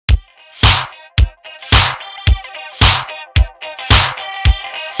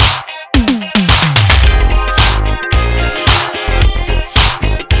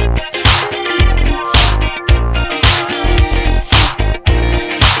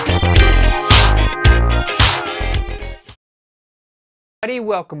everybody,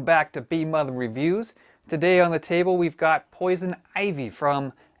 welcome back to Bee Mother Reviews. Today on the table we've got Poison Ivy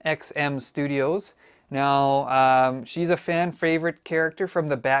from XM Studios. Now she's a fan favorite character from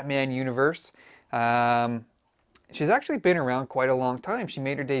the Batman universe. She's actually been around quite a long time. She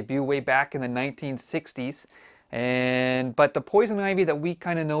made her debut way back in the 1960s. But the Poison Ivy that we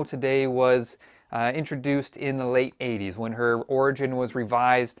kind of know today was introduced in the late 80s when her origin was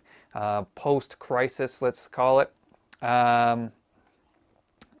revised post-crisis, let's call it.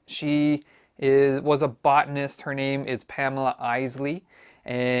 She was a botanist. Her name is Pamela Isley,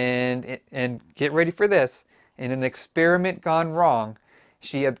 and get ready for this. In an experiment gone wrong,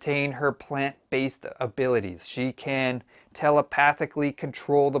 she obtained her plant-based abilities. She can telepathically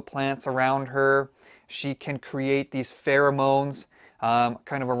control the plants around her. She can create these pheromones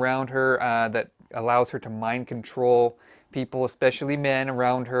kind of around her that allows her to mind control people, especially men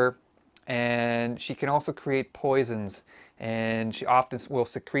around her. And she can also create poisons, and she often will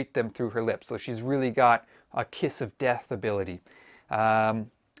secrete them through her lips. So she's really got a kiss of death ability.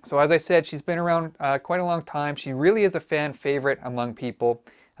 So as I said, she's been around quite a long time. She really is a fan favorite among people.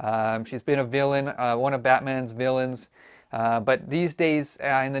 She's been a villain, one of Batman's villains. But these days,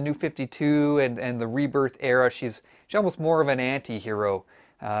 in the New 52 and the Rebirth era, she's almost more of an anti-hero.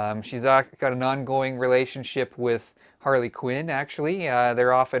 She's got an ongoing relationship with Harley Quinn, actually.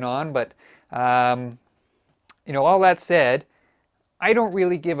 They're off and on, but you know, all that said, I don't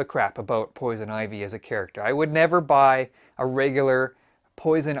really give a crap about Poison Ivy as a character. I would never buy a regular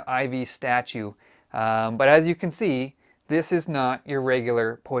Poison Ivy statue. But as you can see, this is not your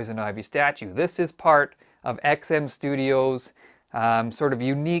regular Poison Ivy statue. This is part of XM Studios' sort of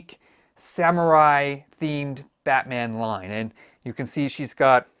unique samurai-themed Batman line. And you can see she's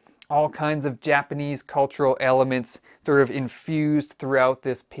got all kinds of Japanese cultural elements sort of infused throughout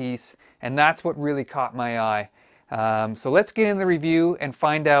this piece, and that's what really caught my eye. So let's get in the review and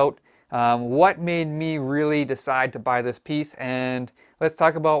find out what made me really decide to buy this piece, and let's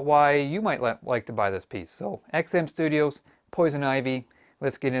talk about why you might like to buy this piece. So XM Studios, Poison Ivy,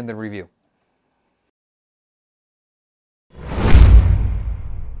 let's get in the review.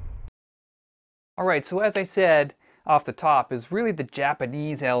 Alright, so as I said off the top, is really the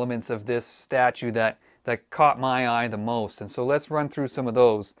Japanese elements of this statue that caught my eye the most. And so let's run through some of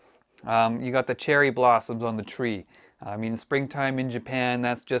those. You got the cherry blossoms on the tree. I mean, springtime in Japan,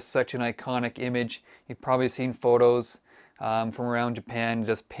 that's just such an iconic image. You've probably seen photos from around Japan,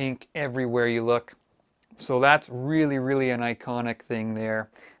 just pink everywhere you look. So that's really, really an iconic thing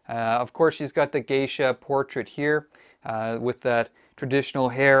there. Of course, she's got the geisha portrait here with that traditional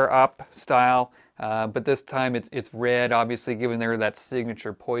hair up style. But this time it's red, obviously giving her that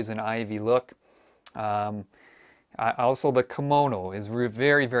signature Poison Ivy look. Also the kimono is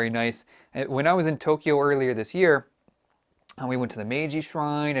very, very nice. When I was in Tokyo earlier this year, we went to the Meiji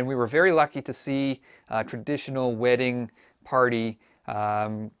Shrine, and we were very lucky to see a traditional wedding party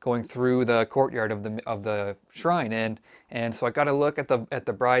going through the courtyard of the shrine. And so I got a look at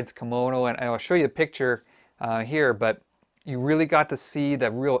the bride's kimono, and I'll show you a picture here, but you really got to see the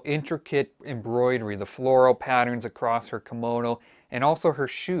real intricate embroidery, the floral patterns across her kimono, and also her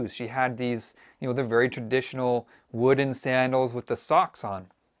shoes. She had these, you know, they're very traditional wooden sandals with the socks on.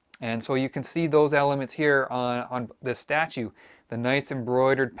 And so you can see those elements here on this statue. The nice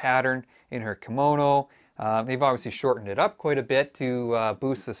embroidered pattern in her kimono. They've obviously shortened it up quite a bit to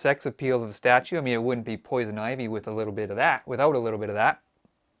boost the sex appeal of the statue. I mean, it wouldn't be Poison Ivy with a little bit of that, without a little bit of that.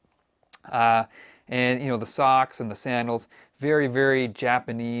 And you know, the socks and the sandals, very, very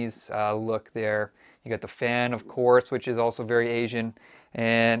Japanese look there. You got the fan, of course, which is also very Asian.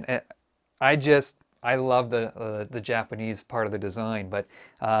 And I love the Japanese part of the design. But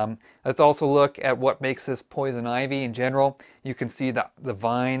let's also look at what makes this Poison Ivy in general. You can see the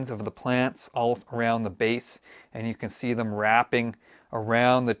vines of the plants all around the base, and you can see them wrapping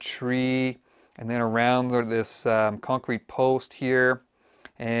around the tree and then around this concrete post here.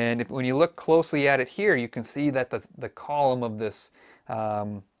 And when you look closely at it here, you can see that the column of this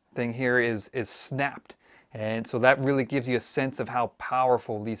thing here is snapped. And so that really gives you a sense of how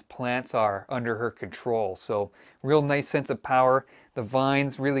powerful these plants are under her control. So real nice sense of power. The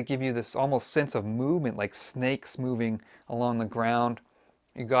vines really give you this almost sense of movement, like snakes moving along the ground.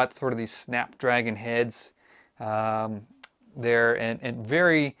 You got sort of these snapdragon heads there, and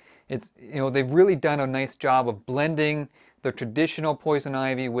very, you know, they've really done a nice job of blending the traditional Poison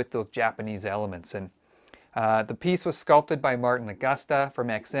Ivy with those Japanese elements. And the piece was sculpted by Martin Augusta from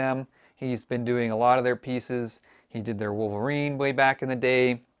XM. He's been doing a lot of their pieces. He did their Wolverine way back in the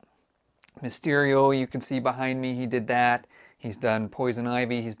day. Mysterio, you can see behind me, he did that. He's done Poison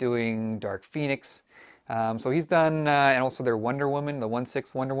Ivy. He's doing Dark Phoenix. So he's done, and also their Wonder Woman, the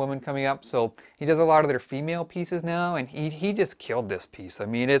 1/6 Wonder Woman coming up. So he does a lot of their female pieces now, and he just killed this piece. I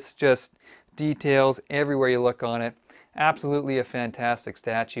mean, it's just details everywhere you look on it. Absolutely a fantastic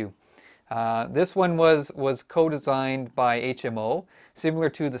statue. This one was co-designed by HMO, similar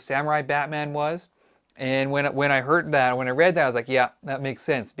to the Samurai Batman was. And when I heard that, when I read that, I was like, yeah, that makes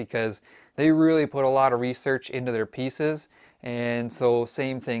sense, because they really put a lot of research into their pieces. And so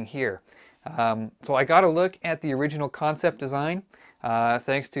same thing here. So I got a look at the original concept design,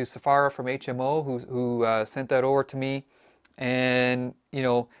 thanks to Safara from HMO who sent that over to me. And you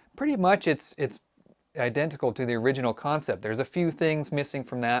know, pretty much it's identical to the original concept. There's a few things missing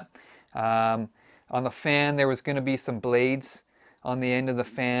from that. On the fan, there was going to be some blades on the end of the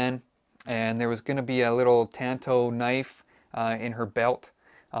fan, and there was going to be a little tanto knife in her belt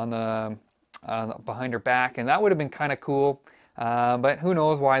on the behind her back, and that would have been kind of cool. But who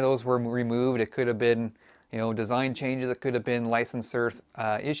knows why those were removed? It could have been, you know, design changes. It could have been licensor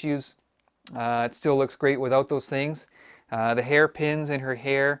issues. It still looks great without those things. The hairpins in her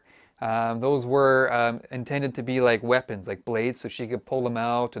hair, those were intended to be like weapons, like blades, so she could pull them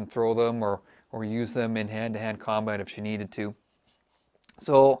out and throw them, or use them in hand-to-hand combat if she needed to.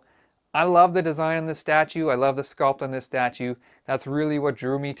 So I love the design on this statue. I love the sculpt on this statue. That's really what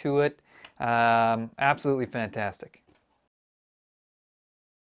drew me to it. Absolutely fantastic.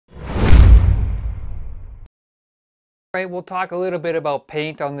 All right, we'll talk a little bit about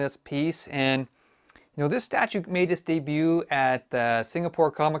paint on this piece. And you know, this statue made its debut at the Singapore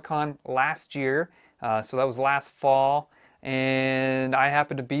Comic-Con last year, so that was last fall, and I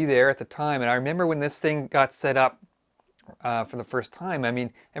happened to be there at the time. And I remember when this thing got set up for the first time, I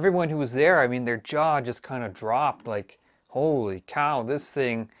mean, everyone who was there, I mean, their jaw just kind of dropped, like, holy cow, this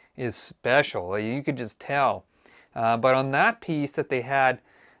thing is special. Like, you could just tell. But on that piece that they had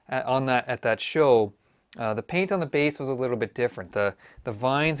at that show, the paint on the base was a little bit different. The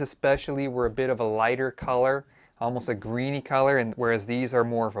vines especially were a bit of a lighter color, almost a greeny color, and whereas these are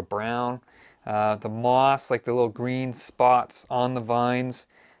more of a brown. The moss, like the little green spots on the vines,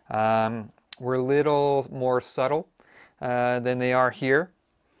 were a little more subtle than they are here.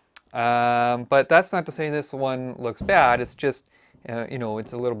 But that's not to say this one looks bad. It's just, you know,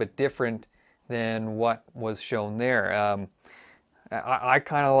 it's a little bit different than what was shown there. I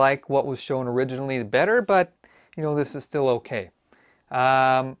kind of like what was shown originally better, but you know, this is still okay.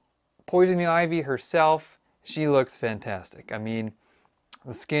 Poison Ivy herself, she looks fantastic. I mean,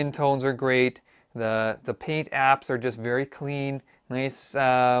 the skin tones are great. The paint apps are just very clean. Nice,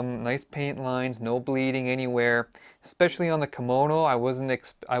 nice paint lines, no bleeding anywhere. Especially on the kimono, I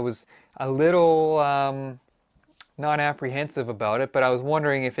was a little not apprehensive about it, but I was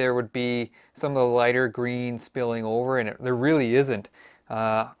wondering if there would be some of the lighter green spilling over, and there really isn't.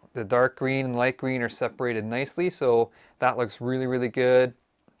 The dark green and light green are separated nicely, so that looks really, really good.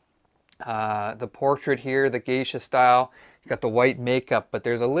 The portrait here, the geisha style, you got the white makeup, but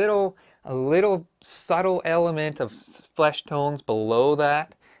there's a little subtle element of flesh tones below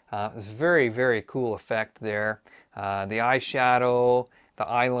that. It's very, very cool effect there. The eyeshadow, the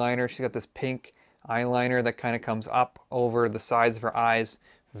eyeliner, she's got this pink eyeliner that kind of comes up over the sides of her eyes.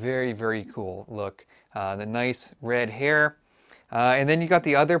 Very, very cool look. The nice red hair. And then you got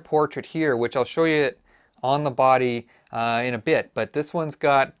the other portrait here, which I'll show you on the body in a bit. But this one's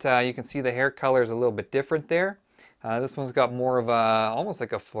got, you can see the hair color is a little bit different there. This one's got more of a, almost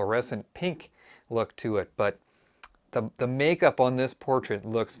like a fluorescent pink look to it. But the makeup on this portrait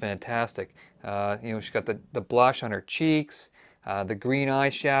looks fantastic. You know, she's got the blush on her cheeks, the green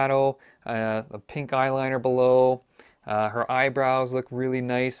eyeshadow, the pink eyeliner below. Her eyebrows look really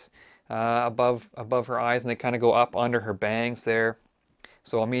nice above her eyes, and they kind of go up under her bangs there.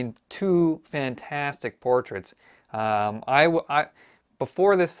 So I mean, two fantastic portraits.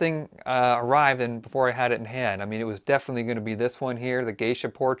 Before this thing arrived and before I had it in hand, I mean, it was definitely going to be this one here, the geisha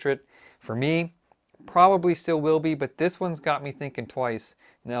portrait. For me, probably still will be, but this one's got me thinking twice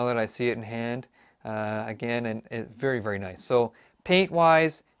now that I see it in hand again, and it's very, very nice. So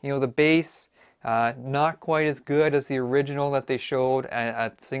paint-wise, you know, the base, not quite as good as the original that they showed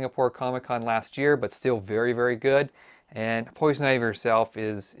at Singapore Comic-Con last year, but still very, very good. And Poison Ivy herself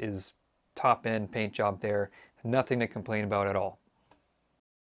is top-end paint job there. Nothing to complain about at all.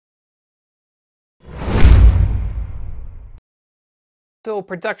 So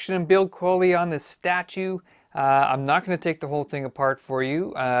production and build quality on this statue. I'm not going to take the whole thing apart for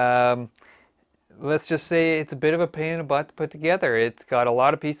you. Let's just say it's a bit of a pain in the butt to put together. It's got a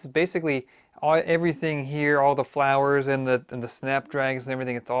lot of pieces. Basically, everything here, all the flowers and the snapdragons and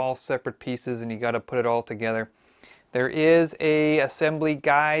everything, it's all separate pieces, and you got to put it all together. There is a assembly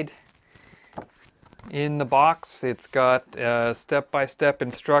guide in the box. It's got step-by-step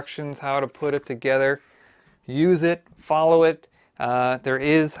instructions how to put it together. Use it, follow it. There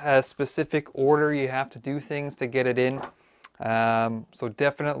is a specific order you have to do things to get it in. So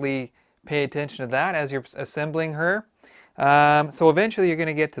definitely pay attention to that as you're assembling her. So eventually you're going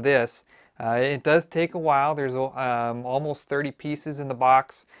to get to this. It does take a while. There's almost 30 pieces in the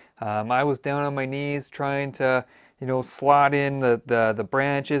box. I was down on my knees trying to, slot in the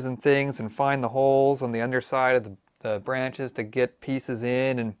branches and things and find the holes on the underside of the branches to get pieces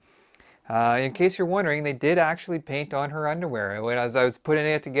in. And in case you're wondering, they did actually paint on her underwear. As I was putting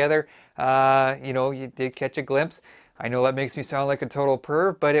it together, you did catch a glimpse. I know that makes me sound like a total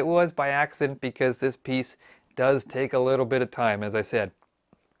perv, but it was by accident because this piece does take a little bit of time, as I said.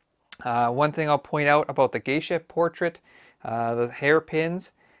 One thing I'll point out about the geisha portrait, the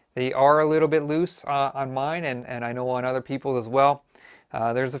hairpins, they are a little bit loose on mine, and I know on other people's as well.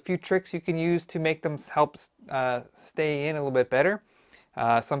 There's a few tricks you can use to make them help stay in a little bit better.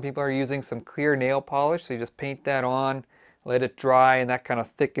 Some people are using some clear nail polish, so you just paint that on, let it dry, and that kind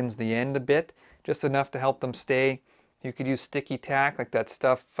of thickens the end a bit, just enough to help them stay. You could use sticky tack, like that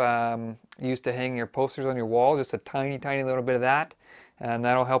stuff used to hang your posters on your wall, just a tiny, tiny little bit of that, and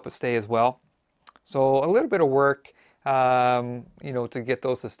that'll help it stay as well. So a little bit of work, to get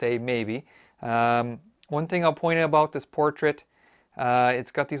those to stay, maybe. One thing I'll point out about this portrait,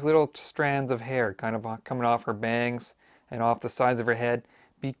 it's got these little strands of hair kind of coming off her bangs and off the sides of her head.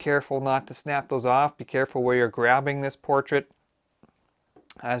 Be careful not to snap those off. Be careful where you're grabbing this portrait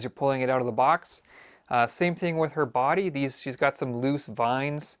as you're pulling it out of the box. Same thing with her body. She's got some loose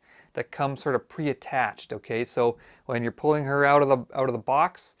vines that come sort of pre-attached. Okay, so when you're pulling her out of the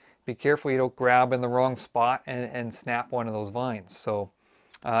box, be careful you don't grab in the wrong spot and snap one of those vines. So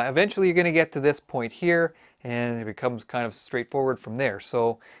eventually you're going to get to this point here, and it becomes kind of straightforward from there.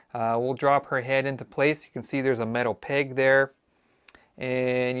 So we'll drop her head into place. You can see there's a metal peg there,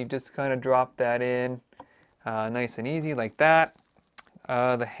 and you just kind of drop that in nice and easy like that.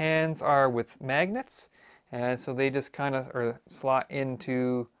 The hands are with magnets, and so they just kind of slot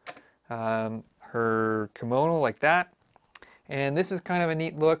into her kimono like that. And this is kind of a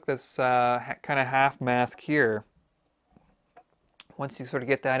neat look, this kind of half mask here. Once you sort of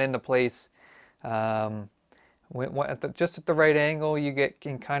get that into place, just at the right angle, you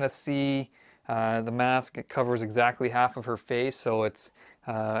can kind of see the mask. It covers exactly half of her face, so it's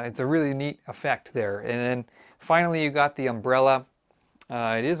a really neat effect there. And then finally you got the umbrella.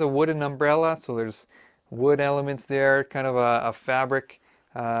 It is a wooden umbrella, so there's wood elements there, kind of a fabric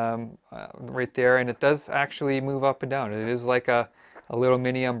right there, and it does actually move up and down. It is like a little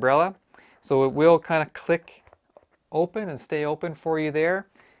mini umbrella, so it will kind of click open and stay open for you there,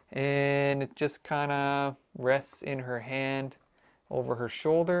 and it just kind of rests in her hand over her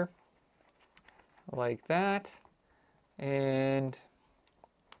shoulder like that, and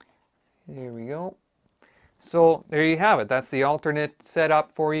there we go. So there you have it. That's the alternate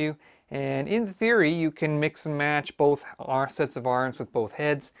setup for you. And in theory, you can mix and match both sets of arms with both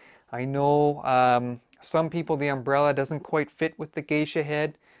heads. I know some people, the umbrella doesn't quite fit with the geisha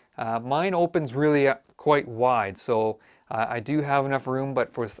head. Mine opens really quite wide, so I do have enough room,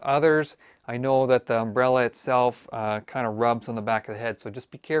 but for others, I know that the umbrella itself kind of rubs on the back of the head, so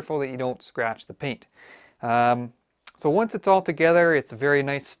just be careful that you don't scratch the paint. So once it's all together, it's a very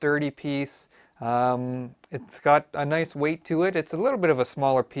nice sturdy piece. It's got a nice weight to it. It's a little bit of a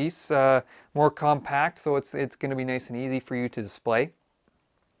smaller piece, more compact, so it's going to be nice and easy for you to display.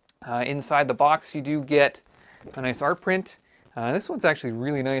 Inside the box you do get a nice art print. This one's actually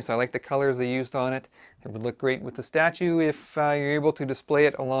really nice. I like the colors they used on it. It would look great with the statue if you're able to display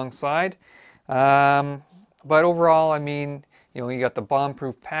it alongside. But overall, I mean, you got the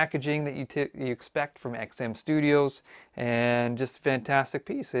bomb-proof packaging that you expect from XM Studios, and just a fantastic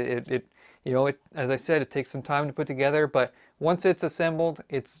piece. As I said, it takes some time to put together, but once it's assembled,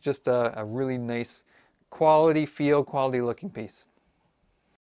 it's just a really nice quality feel, quality looking piece.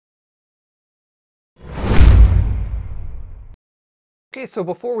 Okay, so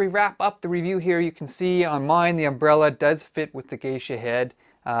before we wrap up the review here, you can see on mine the umbrella does fit with the geisha head,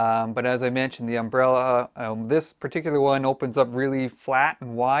 but as I mentioned, the umbrella, this particular one opens up really flat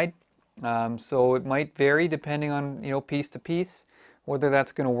and wide, so it might vary depending on piece to piece whether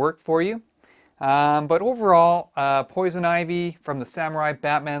that's going to work for you. But overall, Poison Ivy from the Samurai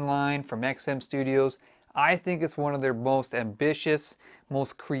Batman line from XM Studios, I think it's one of their most ambitious,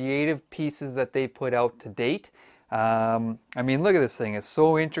 most creative pieces that they've put out to date. I mean, look at this thing. It's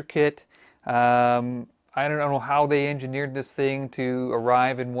so intricate. I don't know how they engineered this thing to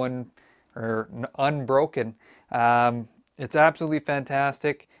arrive in one unbroken. It's absolutely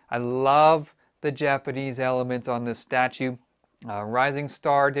fantastic. I love the Japanese elements on this statue. Rising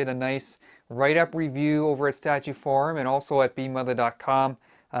Star did a nice write-up review over at Statue Forum and also at bmother.com,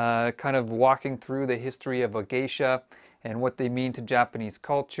 kind of walking through the history of a geisha and what they mean to Japanese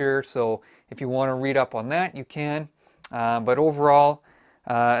culture. So if you want to read up on that, you can. But overall,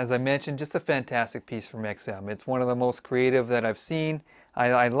 as I mentioned, just a fantastic piece from XM. It's one of the most creative that I've seen.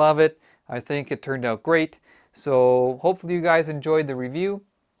 I love it. I think it turned out great. So hopefully you guys enjoyed the review.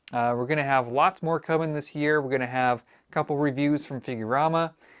 We're going to have lots more coming this year. We're going to have a couple reviews from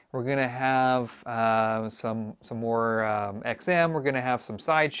Figurama. We're going to have some more XM. We're going to have some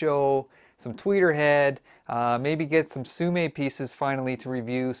Sideshow, some Tweeterhead, maybe get some Sume pieces finally to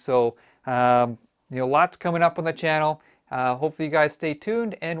review. So, lots coming up on the channel. Hopefully you guys stay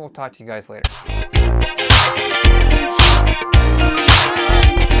tuned, and we'll talk to you guys later.